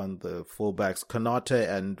 Robbo and the fullbacks, Konate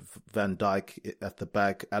and Van Dijk at the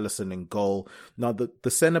back, Alisson in goal. Now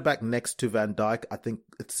the centre back next to Van Dijk, I think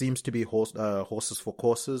it seems to be horses for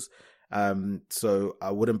courses. So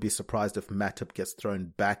I wouldn't be surprised if Matip gets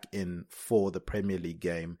thrown back in for the Premier League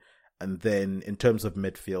game. And then in terms of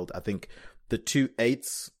midfield, I think the 2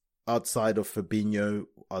 8s outside of Fabinho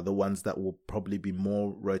are the ones that will probably be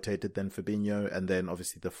more rotated than Fabinho. And then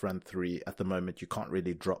obviously the front 3 at the moment, you can't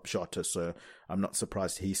really drop Jota. So I'm not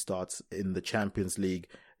surprised he starts in the Champions League.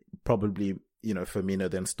 Probably,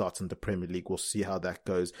 Firmino then starts in the Premier League. We'll see how that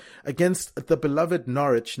goes against the beloved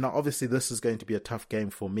Norwich. Now, obviously, this is going to be a tough game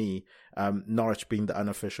for me. Norwich being the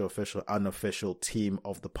unofficial team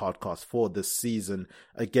of the podcast for this season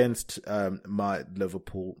against my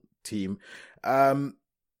Liverpool team.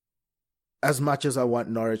 as much as I want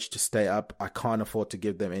Norwich to stay up, I can't afford to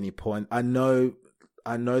give them any point. I know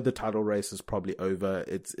the title race is probably over.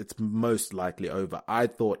 It's most likely over. I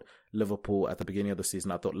thought Liverpool at the beginning of the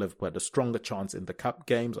season, I thought Liverpool had a stronger chance in the cup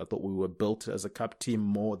games. I thought we were built as a cup team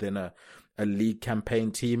more than a league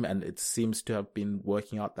campaign team, and it seems to have been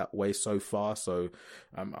working out that way so far. So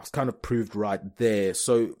I was kind of proved right there.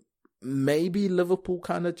 So maybe Liverpool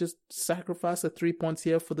kind of just sacrifice the 3 points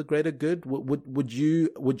here for the greater good. Would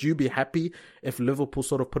you be happy if Liverpool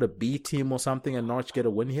sort of put a B team or something and Norwich get a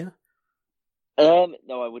win here?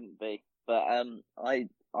 No, I wouldn't be. But I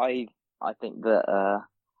think that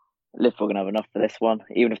Liverpool are going to have enough for this one.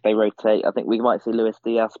 Even if they rotate, I think we might see Luis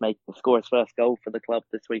Diaz score his first goal for the club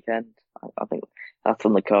this weekend. I think that's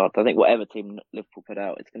on the card. I think whatever team Liverpool put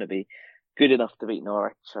out, it's going to be good enough to beat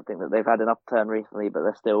Norwich. I think that they've had an upturn recently, but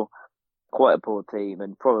they're still quite a poor team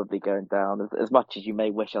and probably going down as much as you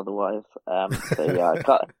may wish otherwise. So yeah,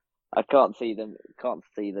 I can't see them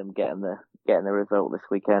getting the result this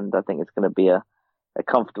weekend. I think it's going to be a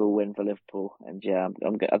comfortable win for Liverpool, and yeah,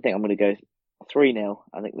 I think I'm going to go 3-0.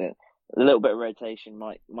 I think that a little bit of rotation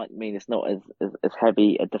might mean it's not as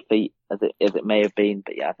heavy a defeat as it may have been,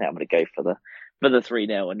 but yeah, I think I'm going to go for the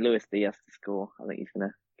 3-0 and Luis Diaz to score. I think he's going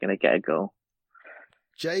to get a goal.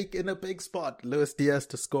 Jake in a big spot. Luis Diaz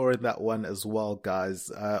to score in that one as well,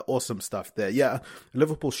 guys. Awesome stuff there. Yeah,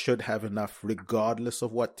 Liverpool should have enough regardless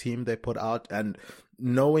of what team they put out. And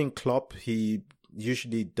knowing Klopp, he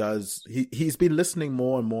usually does, he's been listening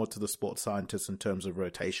more and more to the sports scientists in terms of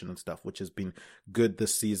rotation and stuff, which has been good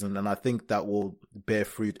this season. And I think that will bear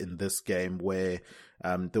fruit in this game where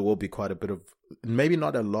there will be quite a bit of, maybe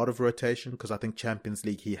not a lot of rotation, because I think Champions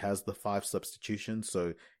League, he has the 5 substitutions,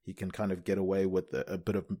 so he can kind of get away with a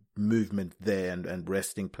bit of movement there and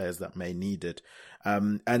resting players that may need it.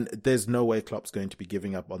 And there's no way Klopp's going to be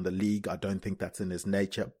giving up on the league. I don't think that's in his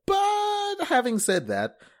nature. But having said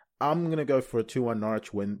that, I'm going to go for a 2-1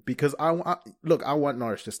 Norwich win because I want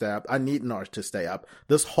Norwich to stay up. I need Norwich to stay up.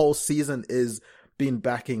 This whole season is been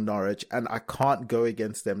backing Norwich and I can't go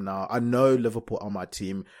against them now. I know Liverpool are my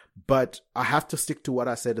team, but I have to stick to what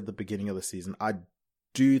I said at the beginning of the season. I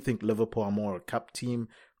do think Liverpool are more a cup team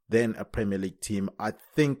than a Premier League team. I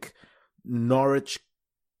think Norwich,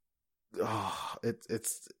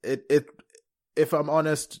 if I'm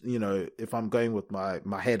honest, if I'm going with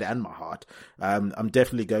my head and my heart, I'm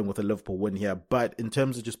definitely going with a Liverpool win here. But in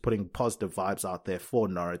terms of just putting positive vibes out there for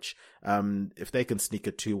Norwich, if they can sneak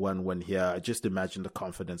a 2-1 win here, I just imagine the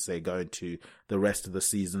confidence they go into the rest of the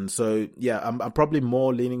season. So yeah, I'm probably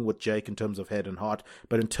more leaning with Jake in terms of head and heart,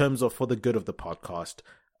 but in terms of for the good of the podcast,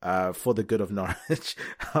 for the good of Norwich,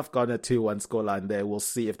 I've got a 2-1 scoreline there. We'll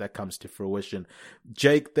see if that comes to fruition.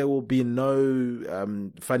 Jake, there will be no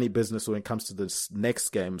funny business when it comes to this next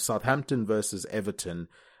game, Southampton versus Everton.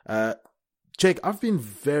 Jake, I've been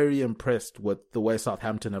very impressed with the way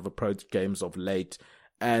Southampton have approached games of late,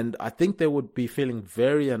 and I think they would be feeling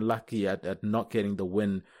very unlucky at not getting the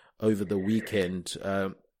win over the weekend.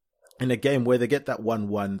 In a game where they get that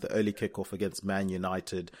 1-1, the early kickoff against Man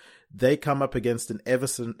United, they come up against an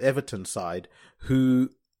Everton side who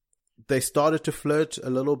they started to flirt a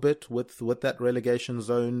little bit with that relegation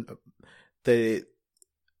zone. They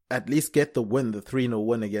at least get the win, the 3-0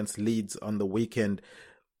 win against Leeds on the weekend.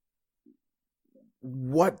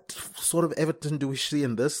 What sort of Everton do we see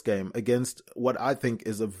in this game against what I think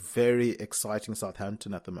is a very exciting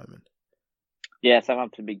Southampton at the moment? Yeah,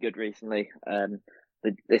 Southampton have been good recently.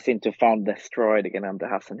 They seem to have found their stride again under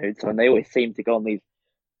Hasenhüttl, and they always seem to go on these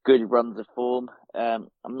good runs of form. I'm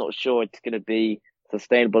not sure it's going to be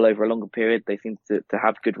sustainable over a longer period. They seem to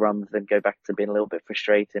have good runs, then go back to being a little bit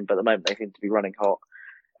frustrating. But at the moment, they seem to be running hot.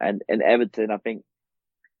 And Everton, I think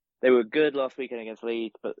they were good last weekend against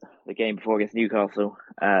Leeds, but the game before against Newcastle,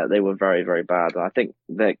 they were very, very bad. And I think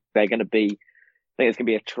they're going to be. I think it's going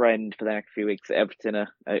to be a trend for the next few weeks. Everton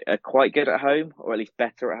are quite good at home, or at least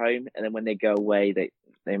better at home, and then when they go away,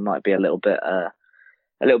 they might be a little bit of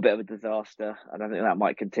a disaster, and I think that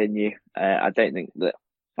might continue. I don't think that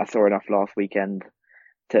I saw enough last weekend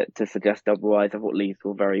to suggest otherwise. I thought Leeds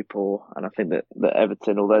were very poor, and I think that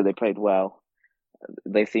Everton, although they played well,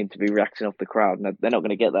 they seem to be reacting off the crowd, and they're not going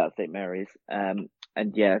to get that at St Mary's. And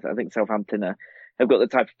yeah, I think Southampton have got the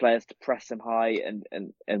type of players to press them high,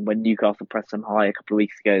 and when Newcastle pressed them high a couple of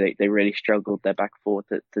weeks ago, they really struggled their back four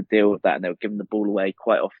to deal with that, and they were giving the ball away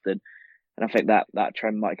quite often. And I think that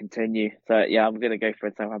trend might continue. So yeah, I'm going to go for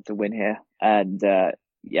a Southampton win here, and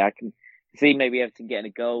yeah, I can see maybe Everton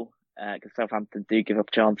getting a goal because Southampton do give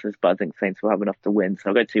up chances, but I think Saints will have enough to win. So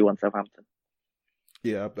I'll go 2-1 Southampton.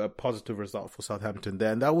 Yeah, a positive result for Southampton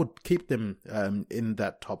there, and that would keep them in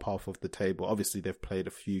that top half of the table. Obviously, they've played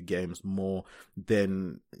a few games more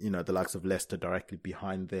than, the likes of Leicester directly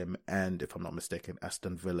behind them, and if I'm not mistaken,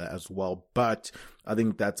 Aston Villa as well. But I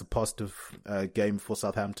think that's a positive game for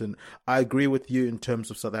Southampton. I agree with you in terms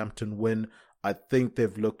of Southampton win. I think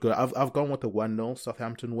they've looked good. I've gone with a 1-0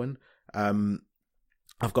 Southampton win.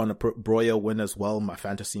 I've gone a Broyer win as well. My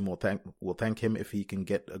fantasy will thank him if he can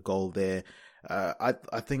get a goal there.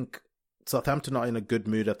 I think Southampton are in a good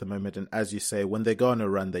mood at the moment, and as you say, when they go on a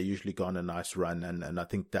run, they usually go on a nice run, and I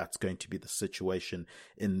think that's going to be the situation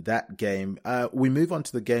in that game. We move on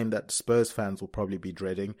to the game that Spurs fans will probably be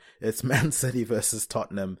dreading. It's Man City versus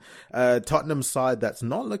Tottenham. Tottenham's side that's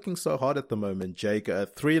not looking so hard at the moment, Jake.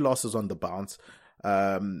 3 losses on the bounce.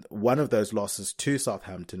 One of those losses to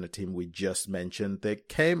Southampton, a team we just mentioned. They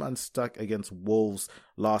came unstuck against Wolves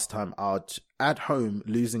last time out at home,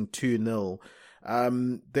 losing 2-0.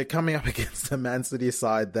 They're coming up against a Man City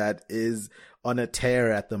side that is on a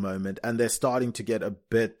tear at the moment, and they're starting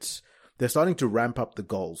to ramp up the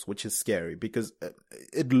goals, which is scary because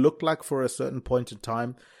it looked like for a certain point in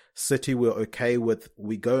time, City were okay with,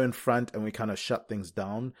 we go in front and we kind of shut things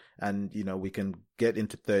down, and we can get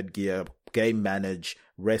into third gear, game manage,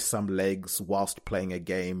 rest some legs whilst playing a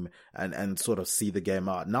game, and sort of see the game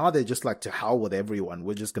out. Now they're just like, to hell with everyone,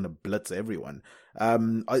 we're just going to blitz everyone.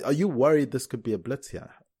 Are you worried this could be a blitz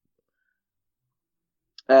here?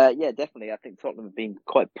 Yeah, definitely. I think Tottenham have been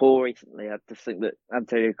quite poor recently. I just think that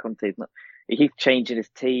Antonio Conte he keeps changing his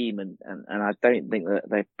team, and I don't think that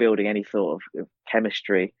they're building any sort of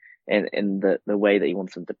chemistry in the way that he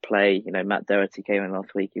wants them to play. Matt Doherty came in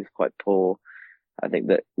last week. He was quite poor. I think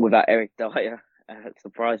that without Eric Dyer,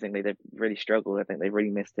 surprisingly, they've really struggled. I think they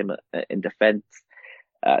really missed him in defence.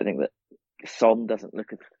 I think that Son doesn't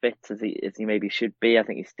look as fit as he maybe should be. I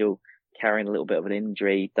think he's still carrying a little bit of an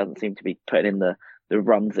injury. Doesn't seem to be putting in the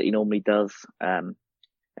runs that he normally does. And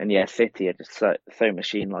yeah, City are just so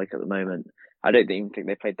machine-like at the moment. I don't even think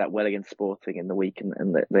they played that well against Sporting in the week,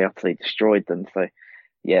 and they utterly destroyed them. So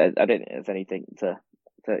yeah, I don't think there's anything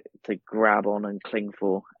to grab on and cling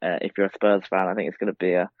for if you're a Spurs fan. I think it's going to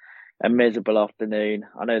be a miserable afternoon.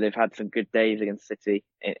 I know they've had some good days against City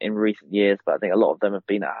in recent years, but I think a lot of them have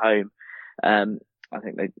been at home. I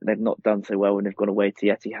think they've not done so well when they've gone away to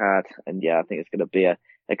Etihad, and yeah, I think it's going to be a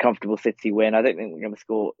comfortable City win. I don't think we're going to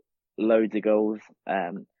score loads of goals,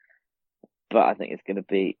 but I think it's going to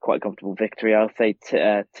be quite a comfortable victory. I'll say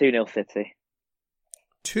 2-0 City.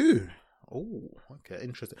 2? Oh, okay,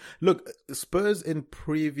 interesting. Look, Spurs in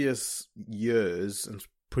previous years and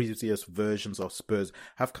previous versions of Spurs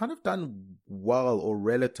have kind of done well or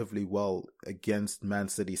relatively well against Man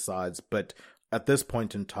City sides, but at this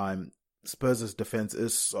point in time, Spurs' defense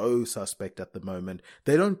is so suspect at the moment.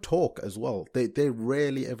 They don't talk as well. They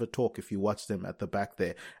rarely ever talk if you watch them at the back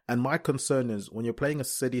there. And my concern is when you're playing a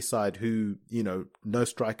City side who, no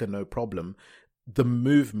striker, no problem, the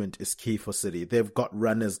movement is key for City. They've got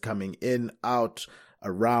runners coming in, out,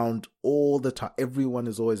 around all the time. Everyone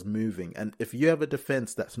is always moving. And if you have a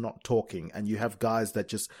defense that's not talking and you have guys that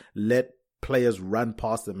just let players run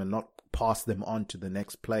past them and not pass them on to the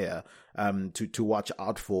next player to watch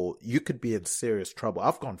out for, you could be in serious trouble.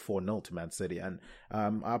 I've gone 4-0 to Man City, and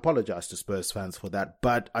I apologize to Spurs fans for that,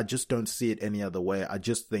 but I just don't see it any other way. I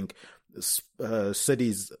just think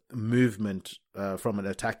City's movement from an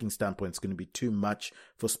attacking standpoint is going to be too much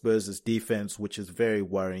for Spurs' defense, which is very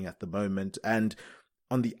worrying at the moment. And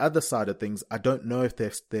on the other side of things, I don't know if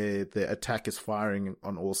their attack is firing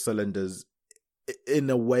on all cylinders in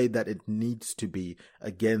a way that it needs to be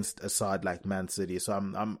against a side like Man City. So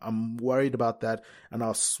I'm worried about that, and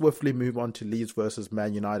I'll swiftly move on to Leeds versus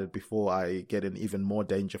Man United before I get in even more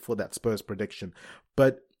danger for that Spurs prediction.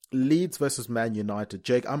 But Leeds versus Man United,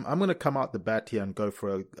 Jake, I'm going to come out the bat here and go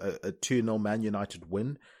for a 2-0 Man United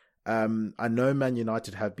win. I know Man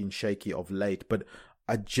United have been shaky of late, but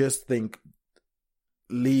I just think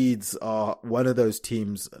Leeds are one of those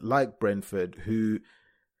teams like Brentford who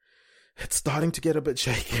it's starting to get a bit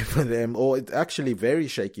shaky for them, or it's actually very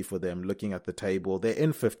shaky for them looking at the table. They're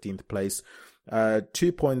in 15th place,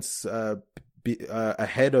 2 points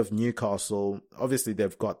ahead of Newcastle. Obviously,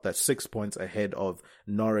 they've got that 6 points ahead of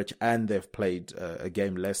Norwich, and they've played a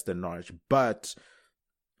game less than Norwich. But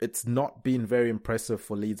it's not been very impressive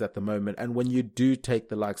for Leeds at the moment. And when you do take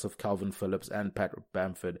the likes of Calvin Phillips and Patrick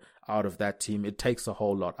Bamford out of that team, it takes a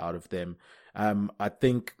whole lot out of them. I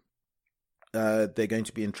think they're going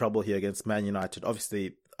to be in trouble here against Man United.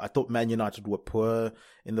 Obviously, I thought Man United were poor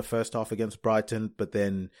in the first half against Brighton, but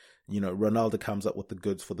then, Ronaldo comes up with the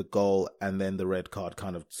goods for the goal, and then the red card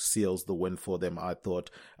kind of seals the win for them, I thought.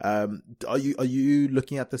 Are you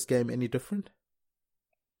looking at this game any different?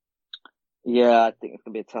 Yeah, I think it's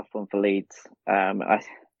going to be a tough one for Leeds. I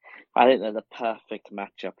think they're the perfect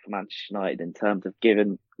matchup for Manchester United in terms of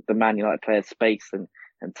giving the Man United players space and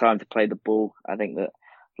time to play the ball. I think that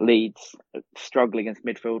Leeds struggle against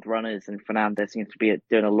midfield runners, and Fernandes seems to be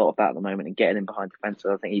doing a lot of that at the moment and getting in behind defence.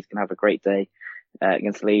 So I think he's going to have a great day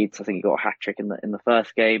against Leeds. I think he got a hat-trick in the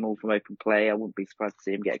first game, all from open play. I wouldn't be surprised to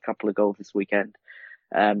see him get a couple of goals this weekend.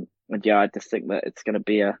 And yeah, I just think that it's going to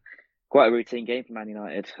be quite a routine game for Man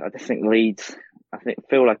United. I just think Leeds,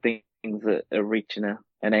 feel like things are reaching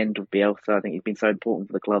an end with Bielsa. I think he's been so important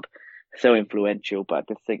for the club, so influential, but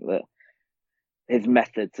I just think that his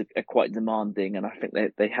methods are quite demanding, and I think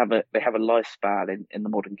they have a lifespan in the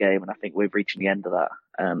modern game, and I think we're reaching the end of that.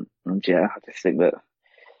 And yeah, I just think that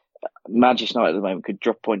Manchester United at the moment could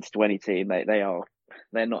drop points to any team.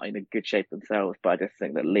 They're not in a good shape themselves, but I just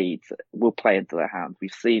think that Leeds will play into their hands.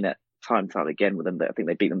 We've seen it time and time again with them. I think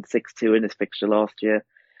they beat them 6-2 in this fixture last year,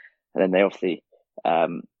 and then they obviously I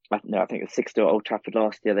think it was 6-2 at Old Trafford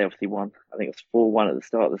last year. They obviously won. I think it was 4-1 at the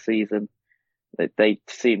start of the season. They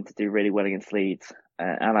seem to do really well against Leeds,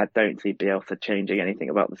 and I don't see Bielsa changing anything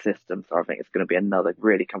about the system. So I think it's going to be another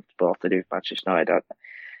really comfortable afternoon for Manchester United. I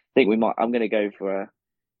think I'm going to go for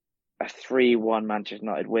a 3-1 Manchester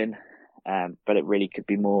United win, but it really could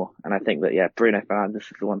be more. And I think that Bruno Fernandes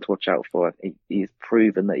is the one to watch out for. He's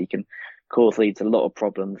proven that he can cause Leeds a lot of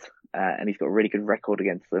problems, and he's got a really good record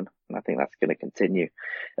against them. And I think that's going to continue,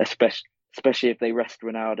 especially if they rest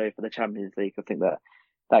Ronaldo for the Champions League. I think that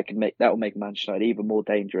will make Manchester United even more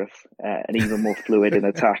dangerous and even more fluid in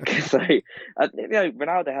attack. So,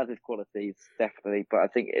 Ronaldo has his qualities, definitely. But I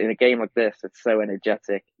think in a game like this, it's so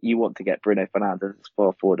energetic. You want to get Bruno Fernandes as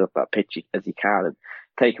far forward of that pitch as you can. And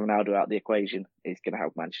taking Ronaldo out of the equation is going to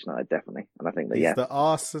help Manchester United, definitely. And I think that, he's the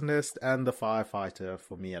arsonist and the firefighter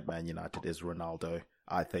for me at Man United is Ronaldo.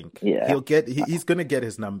 I think he's going to get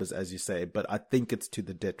his numbers, as you say, but I think it's to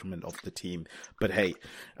the detriment of the team. But hey,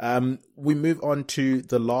 we move on to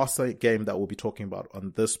the last game that we'll be talking about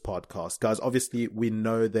on this podcast. Guys, obviously we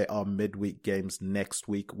know there are midweek games next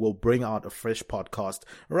week. We'll bring out a fresh podcast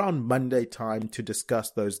around Monday time to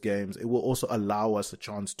discuss those games. It will also allow us a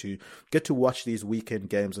chance to get to watch these weekend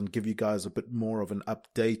games and give you guys a bit more of an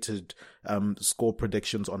updated score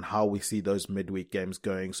predictions on how we see those midweek games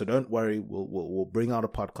going. So don't worry, we'll bring out a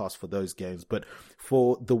podcast for those games. But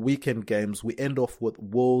for the weekend games, we end off with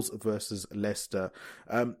Wolves versus Leicester.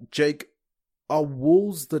 Jake, are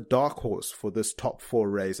Wolves the dark horse for this top four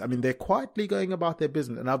race? I mean, they're quietly going about their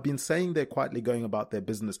business, and I've been saying they're quietly going about their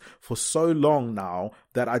business for so long now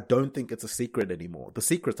that I don't think it's a secret anymore. The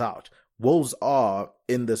secret's out. Wolves are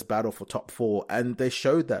in this battle for top four, and they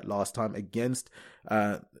showed that last time against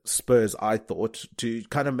Spurs, I thought, to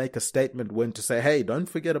kind of make a statement when to say, hey, don't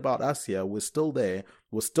forget about us here. We're still there.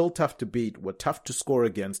 We're still tough to beat. We're tough to score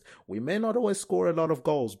against. We may not always score a lot of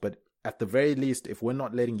goals, but at the very least, if we're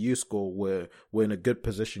not letting you score, we're in a good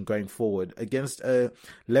position going forward against a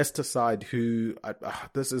Leicester side who,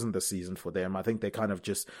 this isn't the season for them. I think they kind of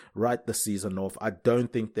just write the season off. I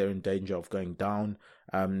don't think they're in danger of going down.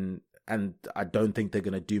 And I don't think they're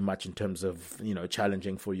going to do much in terms of,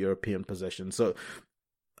 challenging for European position. So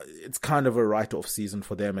it's kind of a write-off season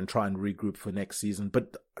for them and try and regroup for next season.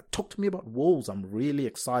 But talk to me about Wolves. I'm really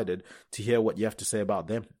excited to hear what you have to say about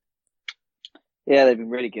them. Yeah, they've been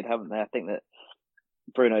really good, haven't they? I think that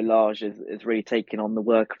Bruno Lage is really taking on the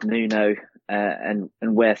work of Nuno, and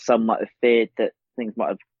where some might have feared that things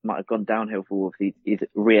might have gone downhill for Wolves, he's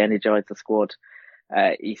re-energised the squad.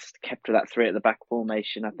 He's kept to that three at the back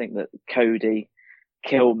formation. I think that Cody,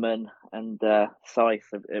 Kilman and Saiss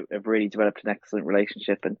have really developed an excellent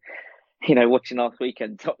relationship. And, watching last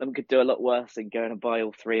weekend, Tottenham could do a lot worse in going and buy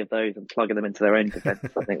all three of those and plugging them into their own defence.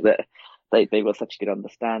 I think that they've got such a good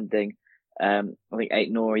understanding. I think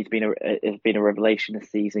Aït-Nouri has been a revelation this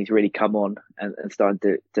season. He's really come on and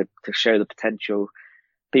starting to show the potential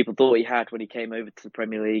people thought he had when he came over to the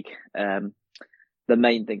Premier League. The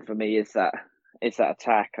main thing for me is that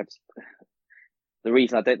attack. The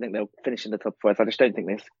reason I don't think they'll finish in the top four is I just don't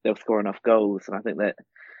think they'll score enough goals. And I think that,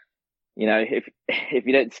 if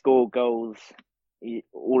you don't score goals,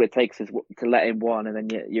 all it takes is to let in one, and then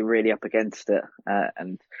you're really up against it.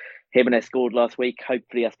 And Jimenez scored last week.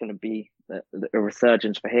 Hopefully that's going to be a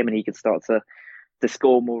resurgence for him, and he can start to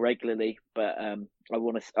score more regularly. But I'd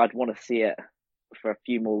want to see it for a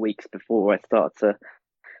few more weeks before I start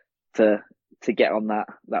to get on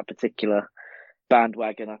that particular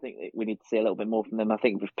bandwagon. I think we need to see a little bit more from them. I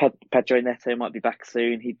think Pedro Neto might be back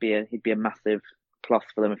soon. He'd be a massive plus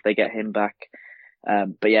for them if they get him back.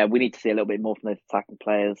 But yeah, we need to see a little bit more from those attacking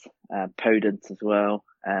players. Podence as well,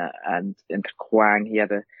 and Kwang. He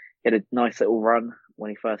had a nice little run when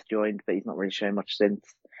he first joined, but he's not really shown much since.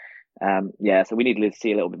 So we need to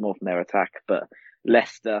see a little bit more from their attack. But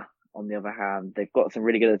Leicester, on the other hand, they've got some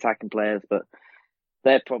really good attacking players, but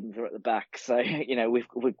their problems are at the back. So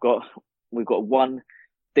we've got one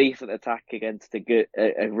decent attack against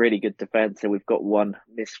a really good defence, and we've got one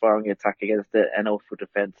misfiring attack against an awful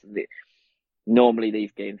defence. And normally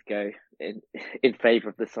these games go in favour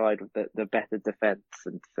of the side with the better defence.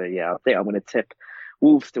 And so I think I'm going to tip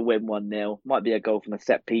Wolves to win 1-0. Might be a goal from a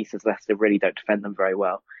set piece, as Leicester really don't defend them very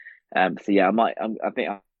well. I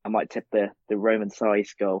might tip the Roman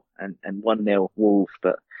Saiz goal and 1-0 Wolves,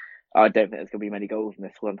 but I don't think there's going to be many goals in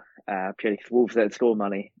this one, purely because Wolves don't score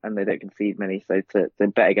money and they don't concede many. So to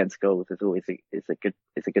bet against goals is always a good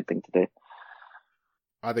thing to do.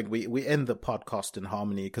 I think we end the podcast in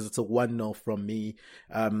harmony because it's a 1-0 from me.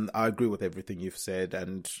 I agree with everything you've said,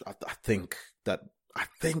 and I think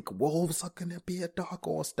Wolves are going to be a dark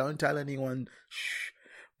horse. Don't tell anyone. Shh.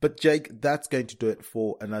 But Jake, that's going to do it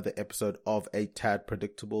for another episode of A Tad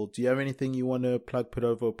Predictable. Do you have anything you want to plug, put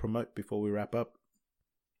over, or promote before we wrap up?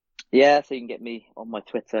 Yeah, so you can get me on my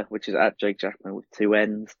Twitter, which is at Jake Jackman with 2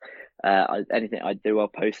 N's. Anything I do, I'll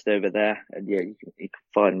post over there. And yeah, you can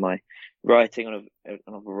find my writing on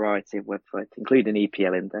a variety of websites, including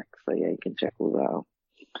EPL Index. So yeah, you can check all that out.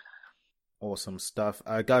 Awesome stuff.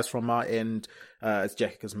 Guys, from our end, as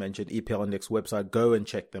Jack has mentioned, EPL Index website, go and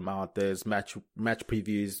check them out. There's match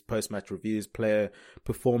previews, post-match reviews, player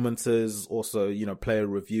performances, also, player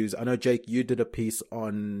reviews. I know, Jake, you did a piece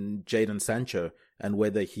on Jadon Sancho and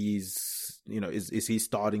whether he's, is he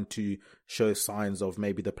starting to show signs of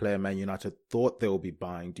maybe the player Man United thought they will be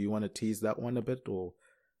buying. Do you want to tease that one a bit, or?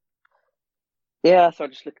 Yeah, so I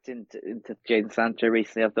just looked into Jadon Sancho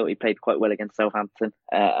recently. I thought he played quite well against Southampton,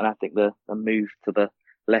 and I think the move to the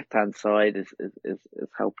left-hand side has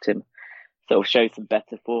helped him sort of show some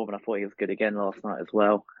better form, and I thought he was good again last night as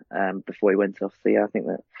well, before he went off. So yeah, I think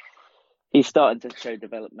that he's starting to show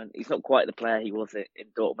development. He's not quite the player he was in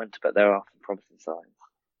Dortmund, but there are some promising signs.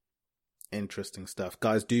 Interesting stuff.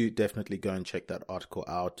 Guys, do definitely go and check that article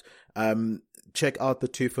out. Check out the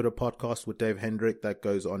Two Footer podcast with Dave Hendrick. That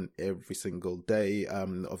goes on every single day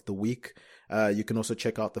of the week. You can also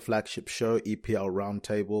check out the flagship show, EPL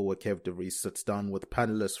Roundtable, where Kev DeVries sits down with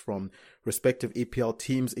panelists from respective EPL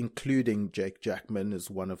teams, including Jake Jackman is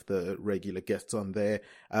one of the regular guests on there.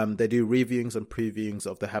 They do reviewings and previewings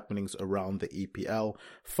of the happenings around the EPL.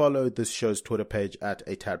 Follow this show's Twitter page at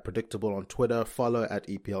A Tad Predictable on Twitter. Follow at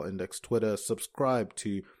EPL Index Twitter. Subscribe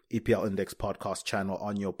to EPL Index podcast channel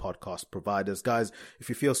on your podcast providers. Guys, if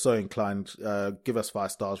you feel so inclined, give us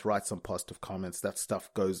 5 stars, write some positive comments. That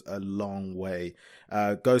stuff goes a long way.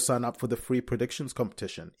 Go sign up for the free predictions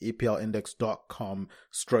competition,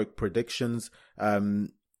 EPLindex.com/predictions.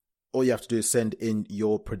 All you have to do is send in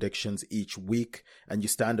your predictions each week and you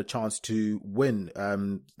stand a chance to win.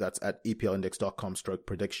 That's at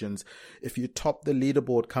EPLindex.com/predictions. If you top the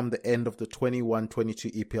leaderboard come the end of the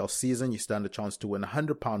 21-22 EPL season, you stand a chance to win a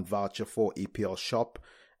 £100 voucher for EPL Shop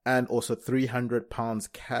and also £300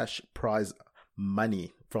 cash prize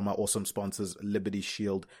money from our awesome sponsors, Liberty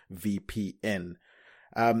Shield VPN.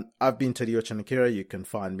 I've been Tadeo Chanakira. You can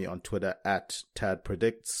find me on Twitter at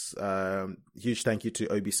TadPredicts. Huge thank you to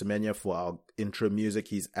Obi Semenya for our intro music.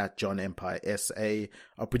 He's at John Empire SA.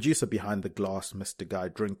 Our producer behind the glass, Mr. Guy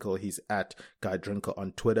Drinkle. He's at Guy Drinkle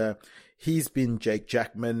on Twitter. He's been Jake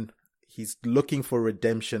Jackman. He's looking for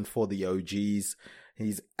redemption for the OGs.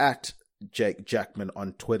 He's at Jake Jackman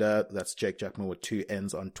on Twitter. That's Jake Jackman with 2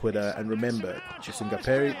 N's on Twitter. And remember, Chisinga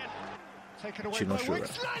Perry, Chinoshura.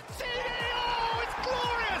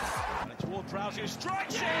 Ward-Prowse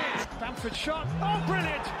strikes it! Bamford shot, oh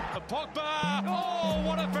brilliant! And Pogba, oh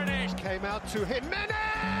what a finish! Came out to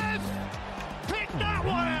Jimenez! Picked that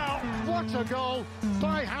one out! What a goal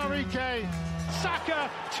by Harry Kane!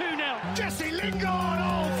 Saka 2-0. Jesse Lingard,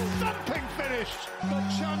 oh thumping finish! The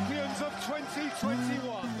champions of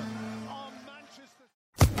 2021 are Manchester.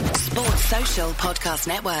 Sports Social Podcast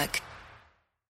Network.